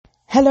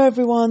Hello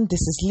everyone, this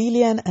is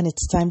Lillian and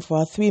it's time for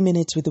our 3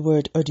 minutes with the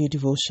word audio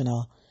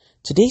devotional.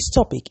 Today's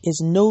topic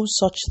is no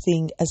such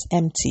thing as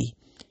empty,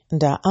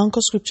 and our anchor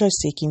scripture is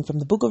taken from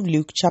the book of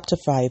Luke chapter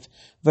 5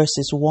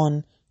 verses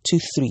 1 to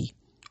 3.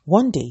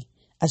 One day,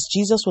 as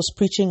Jesus was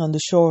preaching on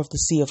the shore of the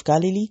Sea of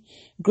Galilee,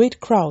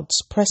 great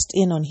crowds pressed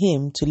in on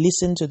him to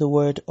listen to the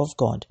word of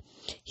God.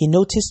 He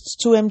noticed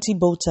 2 empty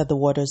boats at the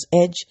water's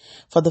edge,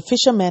 for the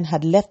fishermen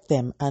had left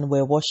them and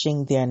were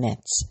washing their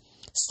nets.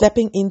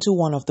 Stepping into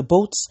one of the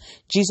boats,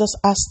 Jesus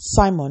asked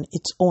Simon,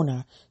 its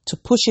owner, to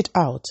push it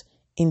out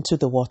into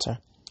the water.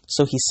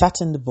 So he sat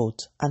in the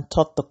boat and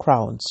taught the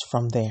crowds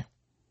from there.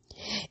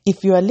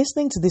 If you are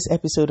listening to this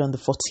episode on the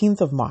 14th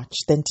of March,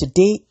 then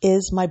today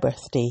is my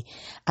birthday,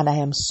 and I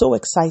am so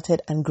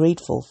excited and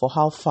grateful for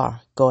how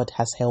far God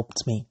has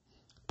helped me.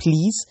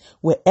 Please,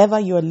 wherever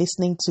you are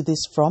listening to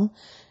this from,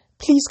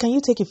 please can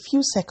you take a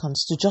few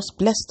seconds to just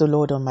bless the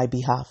Lord on my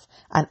behalf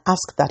and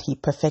ask that he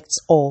perfects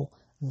all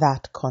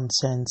that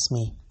concerns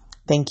me.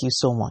 Thank you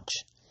so much.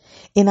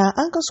 In our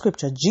anchor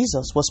scripture,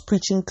 Jesus was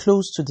preaching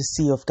close to the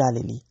Sea of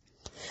Galilee.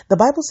 The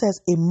Bible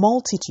says a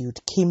multitude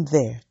came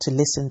there to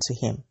listen to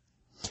him.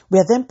 We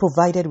are then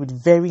provided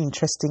with very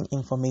interesting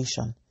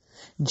information.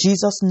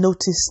 Jesus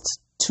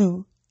noticed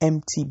 2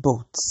 empty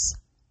boats.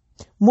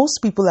 Most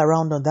people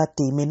around on that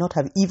day may not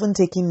have even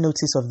taken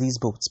notice of these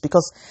boats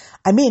because,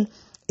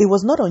 it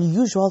was not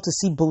unusual to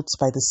see boats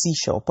by the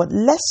seashore, but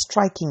less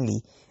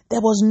strikingly,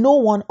 there was no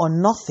one or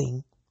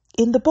nothing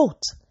in the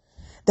boat.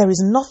 There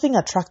is nothing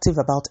attractive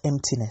about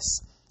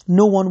emptiness.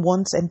 No one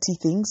wants empty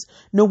things.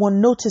 No one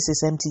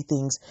notices empty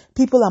things.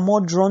 People are more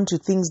drawn to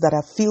things that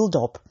are filled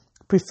up,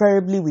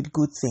 preferably with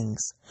good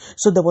things.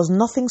 So there was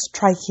nothing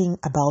striking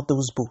about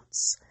those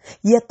boats.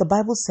 Yet the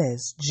Bible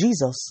says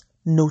Jesus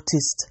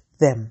noticed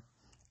them,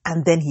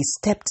 and then he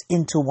stepped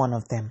into one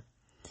of them.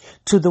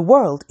 To the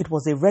world, it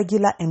was a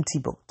regular empty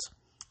boat.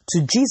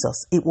 To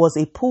Jesus, it was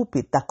a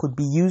pulpit that could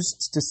be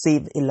used to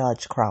save a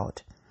large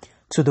crowd.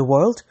 To the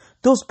world,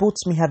 those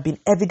boats may have been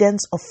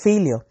evidence of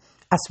failure,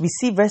 as we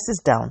see verses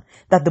down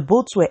that the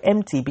boats were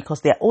empty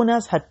because their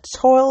owners had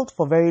toiled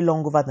for very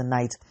long over the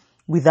night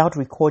without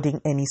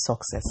recording any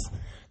success.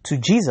 To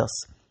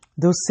Jesus,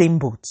 those same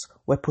boats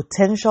were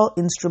potential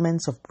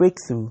instruments of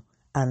breakthrough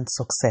and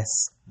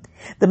success.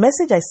 The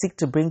message I seek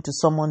to bring to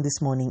someone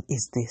this morning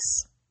is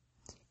this.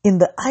 In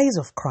the eyes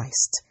of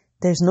Christ,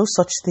 there is no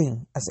such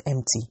thing as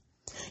empty.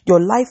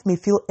 Your life may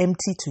feel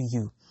empty to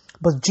you,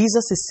 but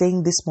Jesus is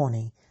saying this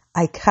morning,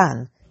 I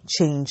can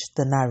change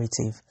the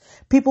narrative.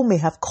 People may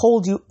have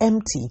called you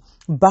empty,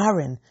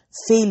 barren,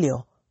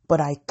 failure, but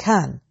I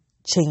can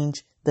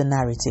change the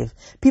narrative.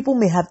 People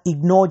may have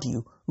ignored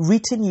you,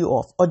 written you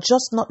off, or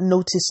just not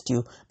noticed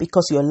you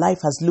because your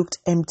life has looked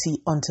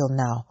empty until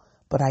now,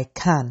 but I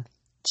can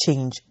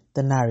change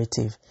the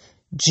narrative.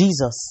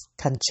 Jesus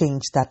can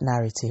change that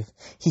narrative.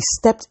 He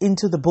stepped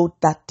into the boat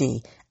that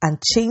day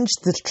and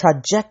changed the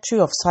trajectory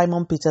of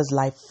Simon Peter's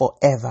life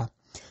forever.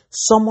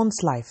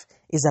 Someone's life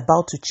is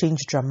about to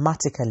change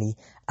dramatically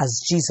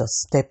as Jesus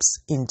steps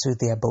into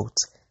their boat.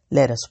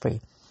 Let us pray.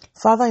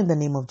 Father, in the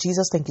name of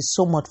Jesus, thank you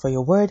so much for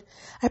your word.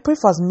 I pray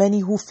for as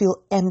many who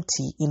feel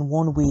empty in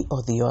one way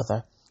or the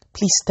other.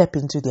 Please step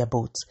into their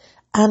boat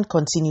and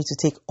continue to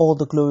take all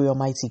the glory,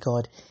 Almighty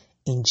God.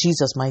 In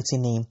Jesus' mighty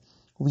name,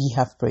 we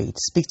have prayed.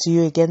 Speak to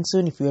you again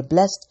soon. If you are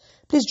blessed,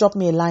 please drop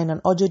me a line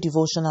on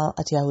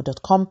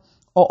audiodevotional@yahoo.com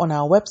or on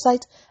our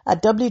website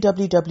at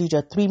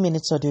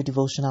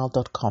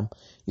www.3minutesaudiodevotional.com.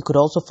 You could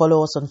also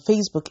follow us on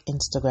Facebook,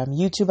 Instagram,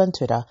 YouTube, and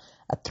Twitter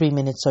at 3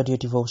 Minutes Audio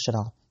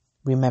Devotional.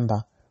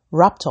 Remember,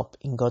 wrapped up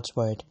in God's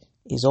Word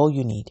is all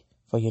you need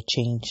for your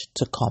change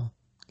to come.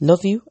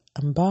 Love you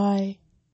and bye.